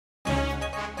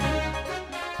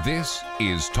This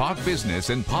is Talk Business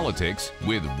and Politics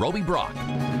with Roby Brock.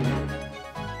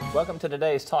 Welcome to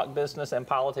today's Talk Business and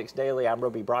Politics Daily. I'm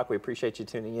Roby Brock. We appreciate you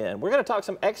tuning in. We're going to talk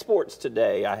some exports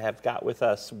today. I have got with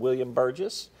us William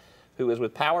Burgess, who is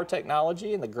with Power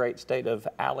Technology in the great state of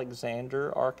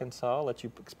Alexander, Arkansas. I'll let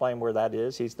you explain where that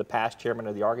is. He's the past chairman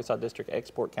of the Arkansas District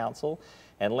Export Council.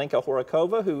 And Lenka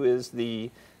Horakova, who is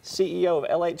the CEO of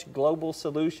LH Global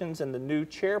Solutions and the new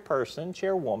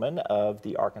chairwoman of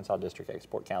the Arkansas District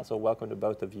Export Council. Welcome to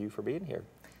both of you for being here.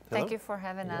 Thank you for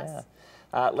having us.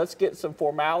 Let's get some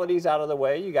formalities out of the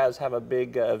way. You guys have a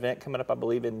big event coming up, I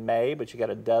believe, in May, but you got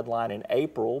a deadline in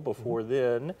April before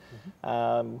then.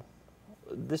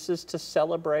 This is to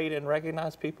celebrate and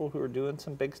recognize people who are doing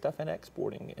some big stuff in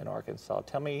exporting in Arkansas.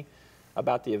 Tell me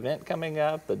about the event coming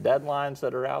up, the deadlines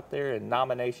that are out there, and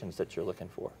nominations that you're looking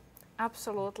for.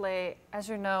 Absolutely. As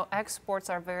you know, exports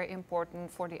are very important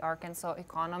for the Arkansas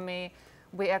economy.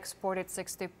 We exported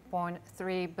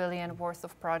 $60.3 billion worth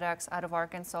of products out of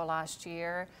Arkansas last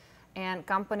year, and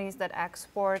companies that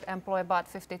export employ about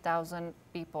 50,000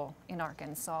 people in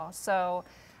Arkansas. So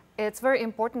it's very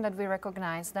important that we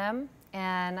recognize them,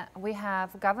 and we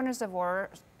have Governor's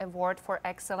Award for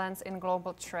Excellence in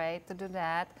Global Trade to do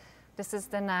that. This is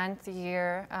the 9th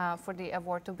year for the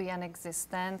award to be in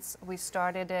existence. We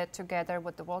started it together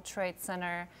with the World Trade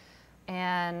Center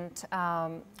and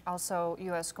also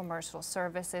U.S. Commercial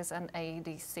Services and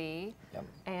AEDC. Yep.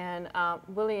 And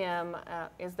William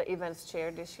is the events chair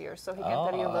this year, so he can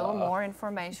tell you a little more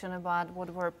information about what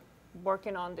we're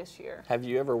working on this year. Have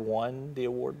you ever won the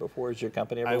award before? Has your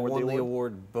company ever won the award? I won the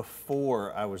award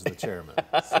before I was the chairman,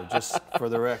 so just for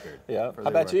the record. Yeah. How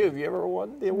about you? Have you ever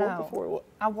won the award before? No.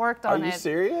 I worked on it. Are you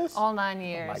serious? All 9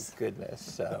 years. Oh my goodness.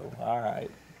 So, all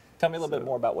right. Tell me a little bit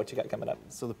more about what you got coming up.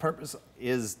 So the purpose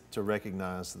is to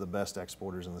recognize the best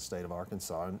exporters in the state of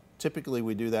Arkansas. And typically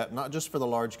we do that not just for the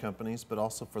large companies, but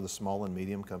also for the small and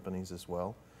medium companies as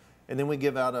well. And then we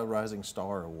give out a Rising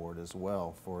Star Award as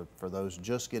well for those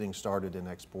just getting started in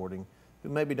exporting, who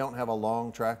maybe don't have a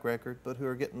long track record, but who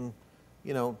are getting,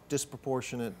 you know,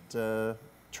 disproportionate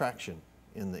traction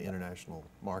in the international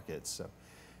markets. So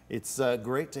it's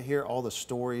great to hear all the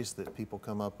stories that people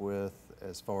come up with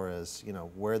as far as, you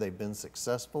know, where they've been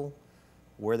successful,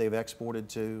 where they've exported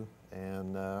to,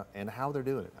 and how they're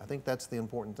doing it. I think that's the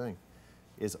important thing,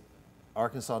 is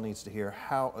Arkansas needs to hear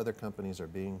how other companies are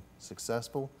being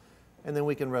successful, and then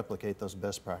we can replicate those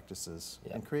best practices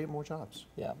and create more jobs.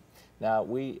 Yeah. Now,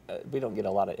 we don't get a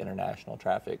lot of international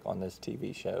traffic on this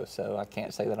TV show, so I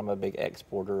can't say that I'm a big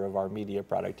exporter of our media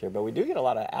product here, but we do get a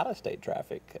lot of out-of-state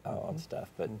traffic on stuff.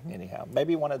 But anyhow,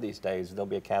 maybe one of these days there'll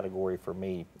be a category for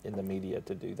me in the media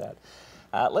to do that.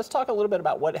 Let's talk a little bit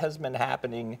about what has been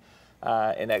happening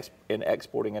in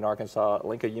exporting in Arkansas.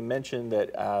 Lenka, you mentioned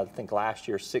that I think last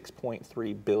year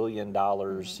 $6.3 billion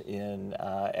in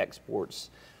exports.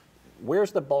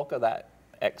 Where's the bulk of that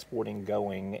exporting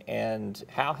going, and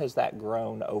how has that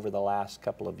grown over the last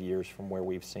couple of years from where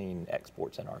we've seen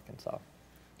exports in Arkansas?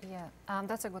 Yeah,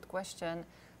 that's a good question.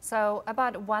 So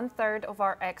about 1/3 of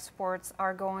our exports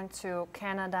are going to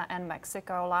Canada and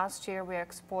Mexico. Last year we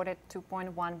exported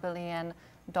 $2.1 billion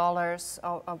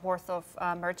worth of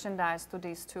merchandise to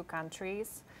these two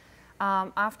countries.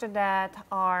 After that,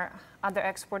 our other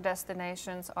export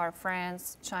destinations are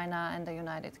France, China, and the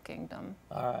United Kingdom.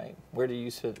 All right. Where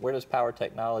does Power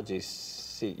Technology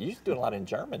see? You're doing a lot in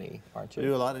Germany, aren't you? We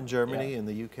do a lot in Germany, in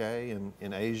the UK, and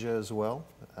in Asia as well.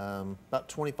 About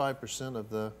 25%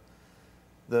 of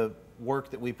the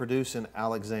work that we produce in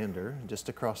Alexander, just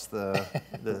across the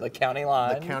the county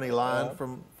line. The county line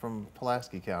from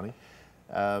Pulaski County.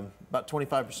 About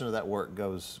 25% of that work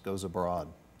goes abroad.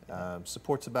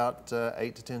 Supports about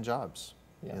 8 to 10 jobs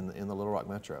in the Little Rock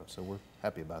Metro, so we're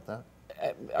happy about that.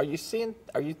 Are you seeing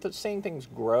things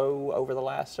grow over the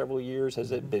last several years?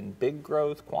 Has it been big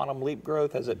growth, quantum leap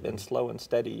growth? Has it been slow and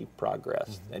steady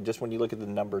progress? And just when you look at the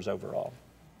numbers overall,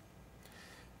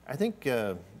 I think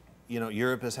you know,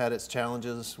 Europe has had its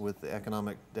challenges with the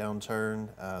economic downturn.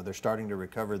 They're starting to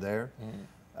recover there.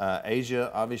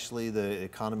 Asia, obviously, the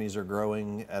economies are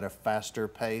growing at a faster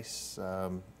pace.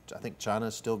 I think China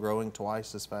is still growing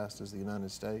twice as fast as the United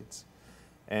States.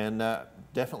 And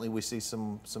definitely we see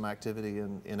some activity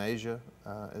in Asia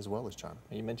as well as China.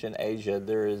 You mentioned Asia.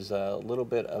 There is a little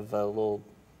bit of a little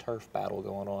turf battle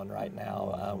going on right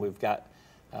now. We've got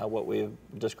what we're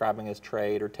describing as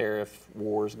trade or tariff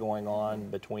wars going on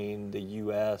between the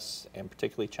U.S. and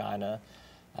particularly China.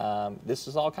 This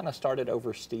has all kind of started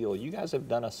over steel. You guys have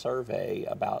done a survey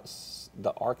about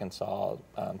the Arkansas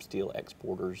steel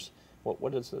exporters.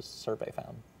 What has this survey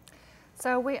found?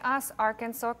 So we ask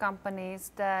Arkansas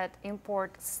companies that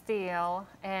import steel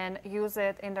and use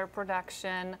it in their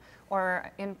production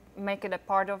or make it a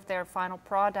part of their final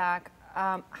product,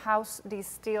 how these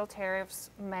steel tariffs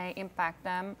may impact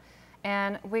them.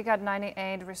 And we got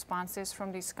 98 responses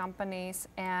from these companies,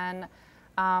 and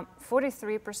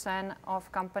 43%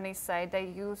 of companies say they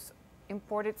use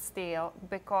imported steel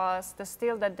because the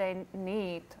steel that they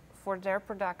need for their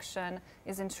production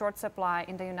is in short supply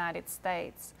in the United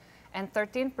States. And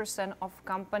 13% of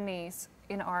companies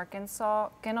in Arkansas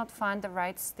cannot find the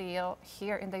right steel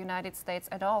here in the United States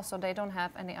at all, so they don't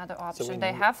have any other option.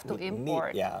 They have to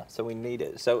import. So we need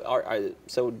it. So,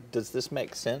 so does this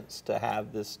make sense to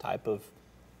have this type of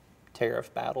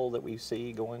tariff battle that we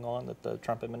see going on that the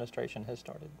Trump administration has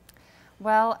started?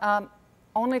 Well,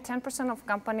 only 10% of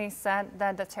companies said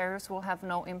that the tariffs will have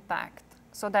no impact.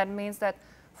 So that means that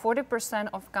 40%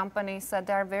 of companies said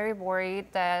they're very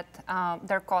worried that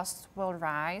their costs will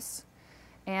rise.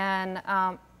 And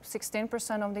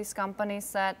 16% of these companies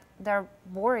said they're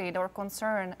worried or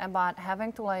concerned about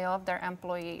having to lay off their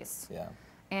employees. Yeah.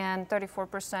 And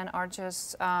 34% are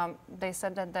just, they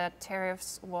said that the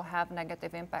tariffs will have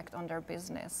negative impact on their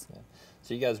business. Yeah.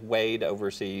 So you guys wade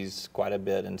overseas quite a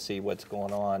bit and see what's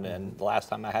going on. And the last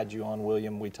time I had you on,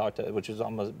 William, we talked, which was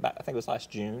almost, I think it was last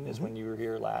June is when you were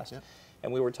here last. Yep.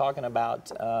 And we were talking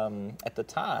about, at the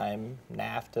time,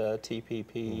 NAFTA,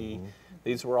 TPP,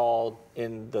 these were all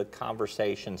in the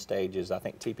conversation stages. I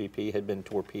think TPP had been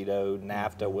torpedoed.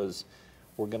 NAFTA was,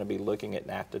 we're going to be looking at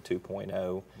NAFTA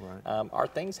 2.0. Right. Are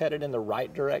things headed in the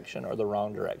right direction or the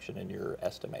wrong direction in your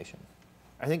estimation?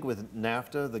 I think with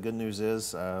NAFTA, the good news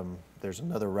is there's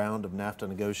another round of NAFTA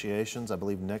negotiations, I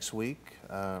believe next week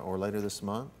or later this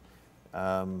month.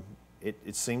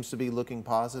 It seems to be looking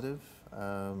positive.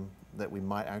 That we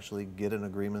might actually get an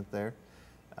agreement there.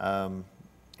 And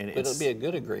it'll be a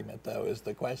good agreement, though, is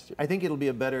the question. I think it'll be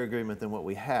a better agreement than what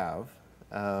we have,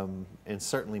 and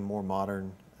certainly more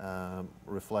modern,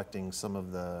 reflecting some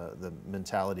of the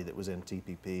mentality that was in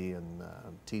TPP and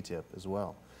TTIP as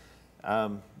well.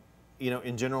 You know,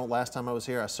 in general, last time I was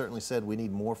here, I certainly said we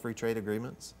need more free trade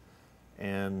agreements.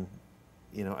 And,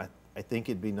 you know, I think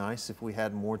it'd be nice if we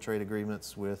had more trade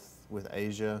agreements with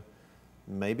Asia,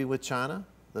 maybe with China.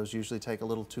 Those usually take a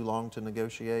little too long to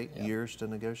negotiate, years to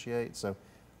negotiate. So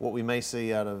what we may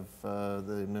see out of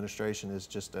the administration is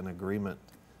just an agreement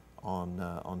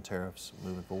on tariffs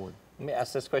moving forward. Let me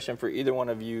ask this question for either one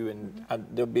of you, and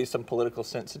there'll be some political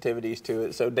sensitivities to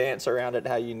it, so dance around it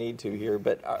how you need to here.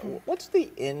 But what's the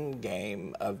end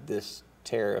game of this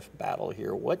tariff battle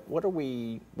here? What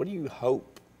do you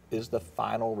hope is the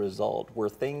final result? Were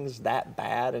things that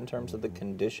bad in terms of the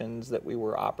conditions that we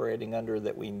were operating under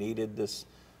that we needed this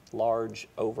large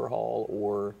overhaul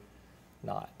or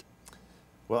not?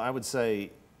 Well, I would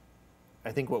say,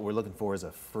 I think what we're looking for is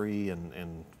a free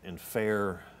and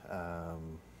fair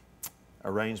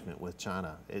arrangement with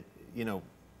China. You know,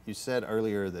 you said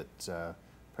earlier that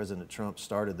President Trump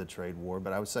started the trade war,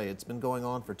 but I would say it's been going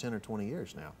on for 10 or 20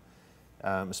 years now.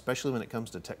 Especially when it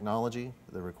comes to technology,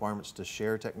 the requirements to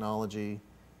share technology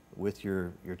with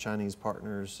your Chinese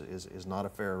partners is not a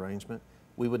fair arrangement.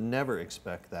 We would never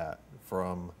expect that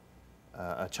from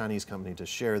a Chinese company to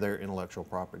share their intellectual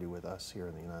property with us here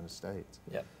in the United States.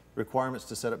 Yep. Requirements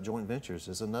to set up joint ventures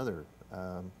is another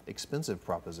expensive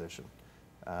proposition.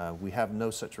 We have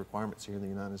no such requirements here in the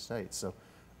United States. So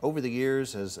over the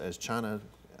years, as China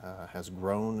has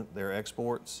grown their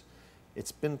exports,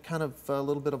 it's been kind of a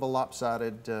little bit of a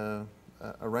lopsided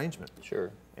arrangement.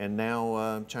 Sure. And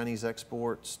now Chinese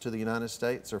exports to the United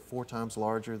States are 4 times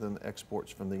larger than the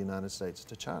exports from the United States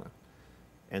to China.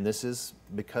 And this is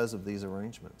because of these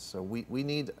arrangements. So we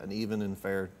need an even and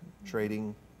fair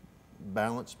trading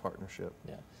balanced partnership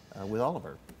with all of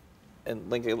our.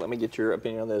 And Lenka, let me get your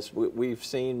opinion on this. We've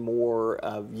seen more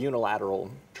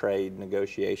unilateral trade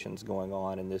negotiations going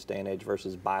on in this day and age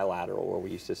versus bilateral, where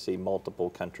we used to see multiple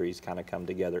countries kind of come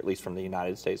together, at least from the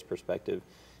United States perspective.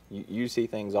 You see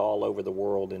things all over the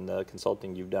world in the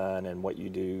consulting you've done and what you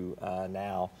do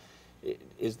now.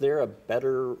 Is there a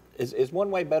better, is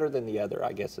one way better than the other,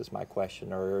 I guess is my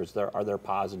question, or are there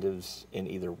positives in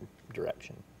either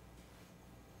direction?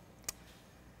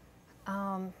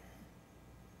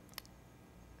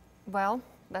 Well,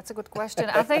 that's a good question.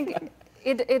 I think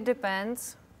it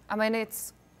depends. I mean,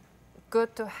 it's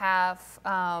good to have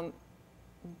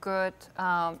good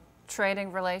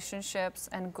trading relationships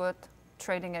and good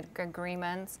trading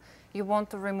agreements. You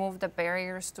want to remove the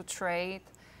barriers to trade.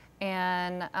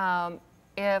 And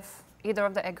if either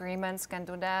of the agreements can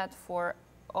do that for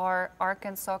our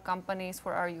Arkansas companies,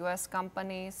 for our U.S.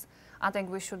 companies, I think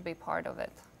we should be part of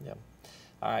it. Yeah.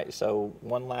 All right, so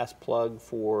one last plug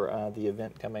for the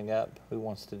event coming up. Who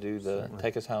wants to do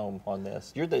take us home on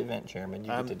this? You're the event chairman, you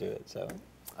get to do it, so.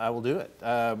 I will do it.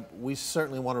 We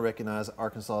certainly want to recognize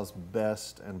Arkansas's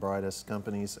best and brightest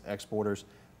companies, exporters.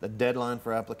 The deadline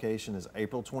for application is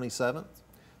April 27th.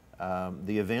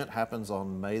 The event happens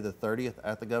on May the 30th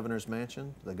at the Governor's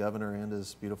Mansion. The Governor and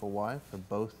his beautiful wife have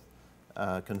both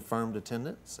confirmed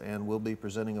attendance, and we'll be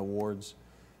presenting awards.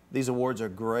 These awards are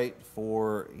great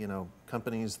for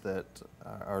companies that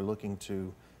are looking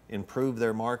to improve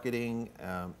their marketing,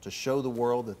 to show the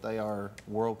world that they are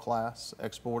world-class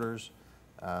exporters.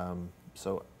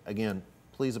 So again,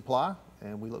 please apply,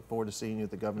 and we look forward to seeing you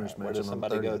at the Governor's Mansion. Where does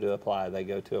somebody go to apply? They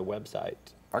go to a website.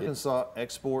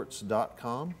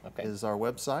 ArkansasExports.com is our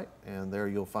website, and there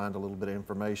you'll find a little bit of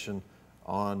information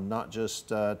on not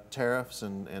just tariffs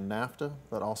and NAFTA,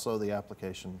 but also the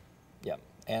application. Yep,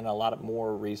 and a lot of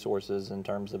more resources in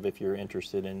terms of if you're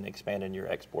interested in expanding your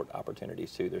export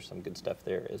opportunities too. There's some good stuff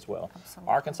there as well.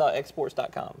 Absolutely.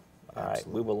 ArkansasExports.com. All right,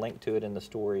 we will link to it in the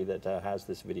story that has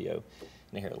this video.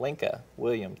 And here, Lenka,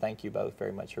 William, thank you both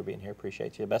very much for being here.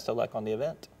 Appreciate you. Best of luck on the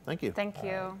event. Thank you. Thank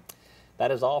you.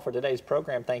 That is all for today's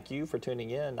program. Thank you for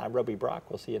tuning in. I'm Roby Brock.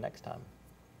 We'll see you next time.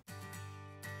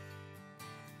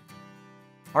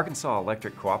 Arkansas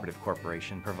Electric Cooperative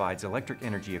Corporation provides electric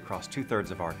energy across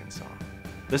 2/3 of Arkansas.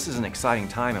 This is an exciting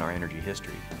time in our energy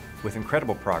history, with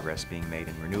incredible progress being made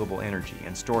in renewable energy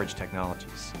and storage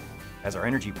technologies. As our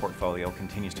energy portfolio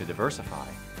continues to diversify,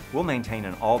 we'll maintain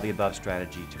an all-the-above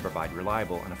strategy to provide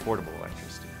reliable and affordable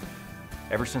electricity.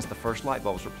 Ever since the first light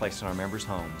bulbs were placed in our members'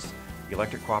 homes, the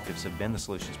electric cooperatives have been the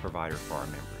solutions provider for our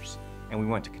members, and we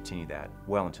want to continue that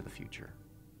well into the future.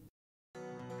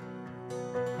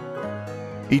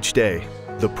 Each day,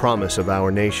 the promise of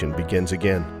our nation begins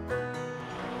again.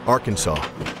 Arkansas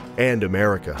and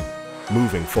America,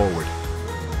 moving forward.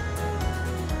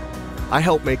 I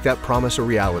help make that promise a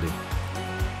reality.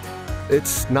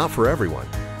 It's not for everyone,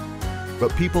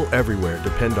 but people everywhere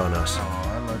depend on us. Oh,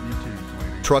 I love you too,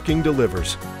 sweetie. Trucking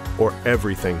delivers, or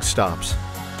everything stops.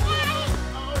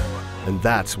 And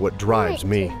that's what drives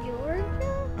me.